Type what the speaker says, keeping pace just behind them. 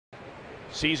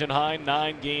Season high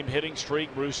 9-game hitting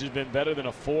streak. Bruce has been better than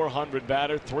a .400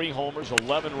 batter. 3 homers,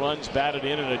 11 runs batted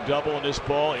in, and a double. And this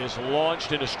ball is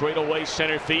launched into straightaway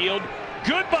center field.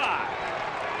 Goodbye.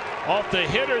 Off the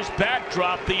hitter's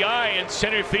backdrop, the eye in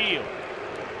center field.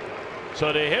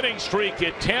 So the hitting streak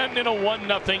at 10 and a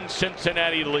 1-0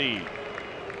 Cincinnati lead.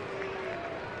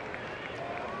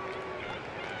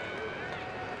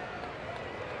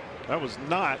 That was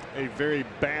not a very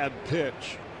bad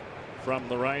pitch from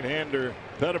the right-hander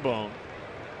Pettibone.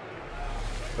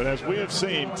 But as we have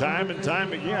seen time and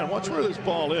time again, watch where this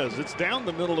ball is. It's down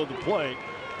the middle of the plate,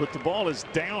 but the ball is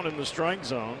down in the strike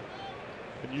zone.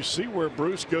 And you see where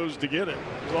Bruce goes to get it.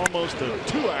 It's almost a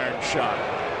 2-iron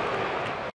shot.